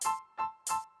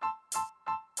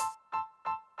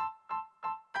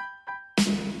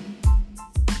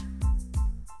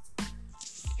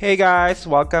Hey guys,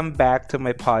 welcome back to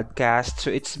my podcast.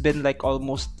 So it's been like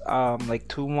almost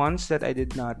 2 months that I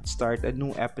did not start a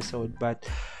new episode, but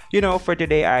for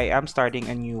today I am starting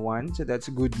a new one, so that's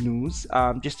good news.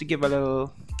 Just to give a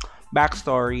little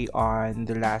backstory on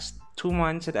the last 2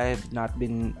 months that I have not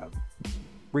been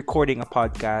recording a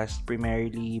podcast,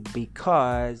 primarily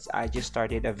because I just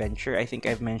started a venture. I think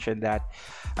I've mentioned that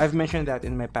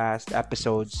in my past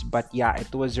episodes, but yeah,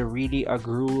 it was a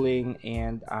grueling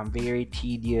and very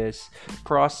tedious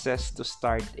process to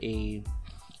start a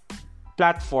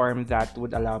platform that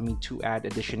would allow me to add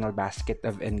additional basket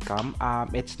of income.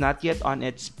 It's not yet on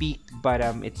its peak, but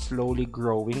it's slowly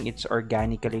growing. It's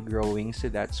organically growing, so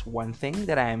that's one thing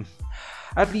that I'm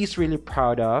at least really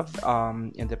proud of.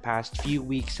 In the past few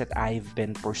weeks that I've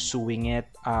been pursuing it.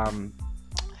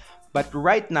 But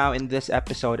right now in this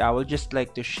episode, I would just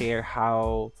like to share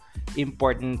how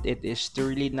important it is to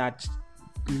really not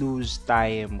lose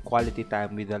time, quality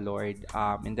time with the Lord.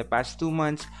 In the past 2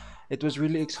 months, it was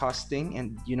really exhausting,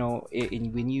 and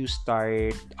when you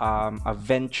start a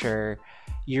venture,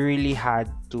 you really had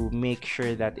to make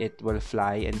sure that it will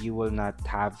fly and you will not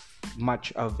have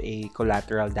much of a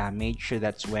collateral damage. So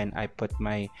that's when I put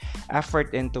my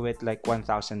effort into it like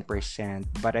 1000%.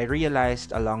 But I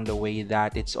realized along the way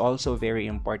that it's also very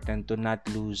important to not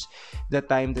lose the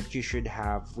time that you should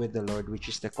have with the Lord, which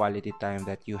is the quality time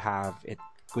that you have. It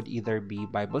could either be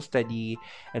Bible study,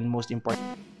 and most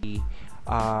importantly,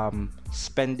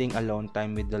 spending alone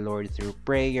time with the Lord through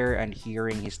prayer and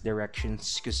hearing His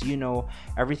directions. Because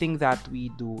everything that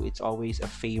we do, it's always a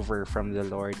favor from the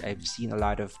Lord. I've seen a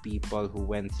lot of people who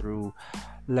went through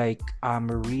like a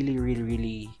really, really,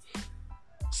 really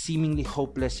seemingly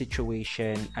hopeless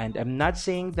situation, and I'm not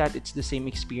saying that it's the same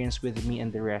experience with me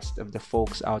and the rest of the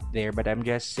folks out there, but I'm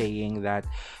just saying that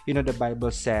the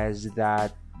Bible says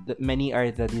that many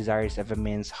are the desires of a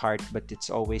man's heart, but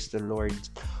it's always the Lord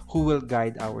who will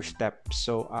guide our steps.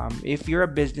 So if you're a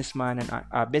businessman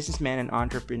and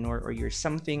entrepreneur, or you're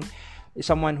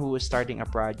someone who is starting a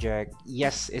project,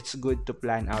 yes, it's good to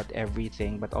plan out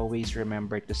everything, but always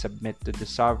remember to submit to the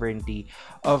sovereignty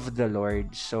of the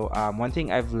Lord. So one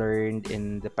thing I've learned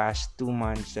in the past 2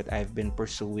 months that I've been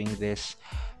pursuing this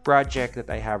project that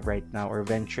I have right now, or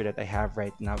venture that I have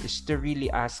right now, is to really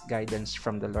ask guidance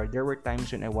from the Lord. There were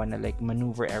times when I want to like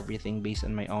maneuver everything based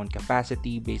on my own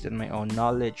capacity, based on my own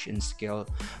knowledge and skill.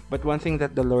 But one thing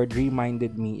that the Lord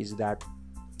reminded me is that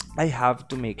I have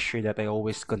to make sure that I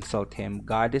always consult Him.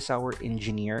 God is our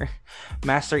engineer,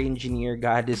 master engineer.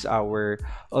 God is our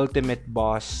ultimate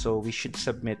boss. So we should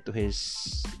submit to His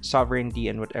sovereignty,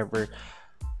 and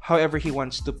however He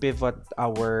wants to pivot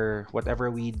our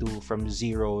whatever we do from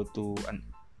zero to an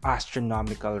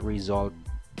astronomical result,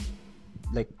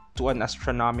 like to an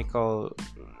astronomical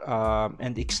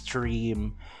and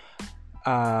extreme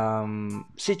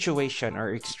situation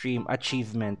or extreme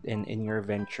achievement in your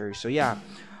venture. So yeah,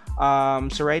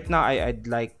 so right now I'd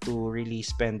like to really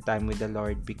spend time with the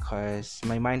Lord, because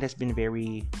my mind has been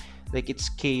very like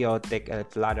it's chaotic, a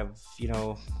lot of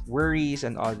worries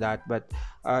and all that. But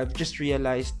I've just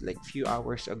realized like few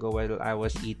hours ago while I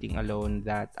was eating alone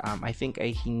that I think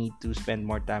I need to spend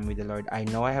more time with the Lord. I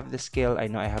know I have the skill, I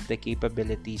know I have the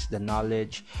capabilities, the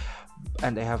knowledge,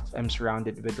 and I'm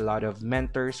surrounded with a lot of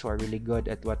mentors who are really good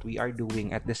at what we are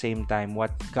doing. At the same time,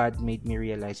 what God made me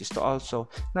realize is to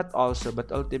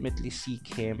but ultimately seek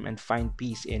Him and find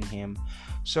peace in Him.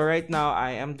 So right now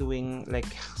I am doing like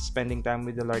spending time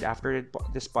with the Lord. After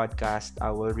this podcast, I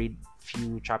will read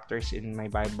few chapters in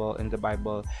the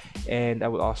Bible, and I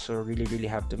will also really, really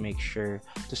have to make sure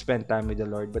to spend time with the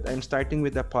Lord. But I'm starting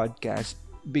with the podcast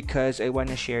because I want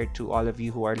to share to all of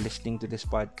you who are listening to this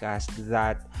podcast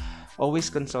that always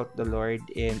consult the Lord,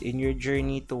 and in your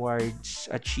journey towards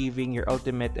achieving your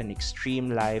ultimate and extreme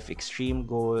life, extreme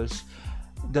goals,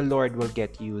 the Lord will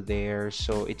get you there.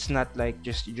 So it's not like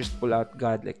you just pull out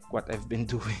God like what I've been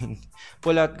doing.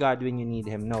 Pull out God when you need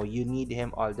Him. No, you need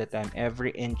Him all the time.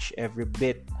 Every inch, every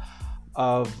bit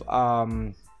of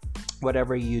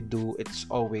whatever you do, it's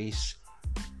always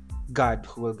God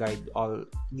who will guide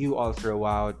all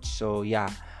throughout. So yeah.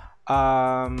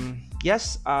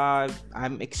 Yes,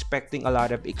 I'm expecting a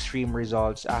lot of extreme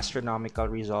results, astronomical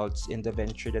results in the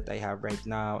venture that I have right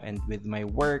now, and with my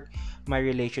work, my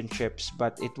relationships,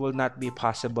 but it will not be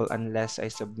possible unless I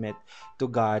submit to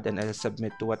God and I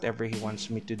submit to whatever He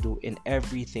wants me to do in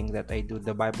everything that I do.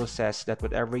 The Bible says that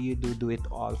whatever you do, do it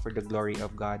all for the glory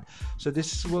of God. So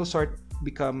this will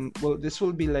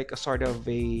be like a sort of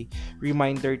a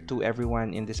reminder to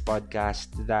everyone in this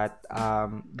podcast that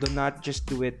do not just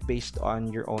do it based based on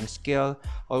your own skill.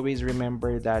 Always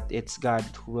remember that it's God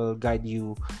who will guide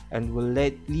you and will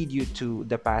lead you to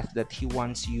the path that He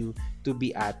wants you to be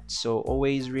at. So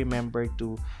always remember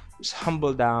to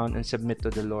humble down and submit to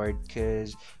the Lord,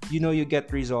 because you get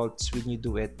results when you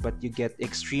do it, but you get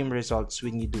extreme results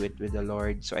when you do it with the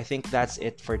Lord. So I think that's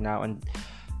it for now, and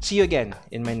see you again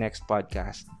in my next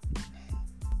podcast.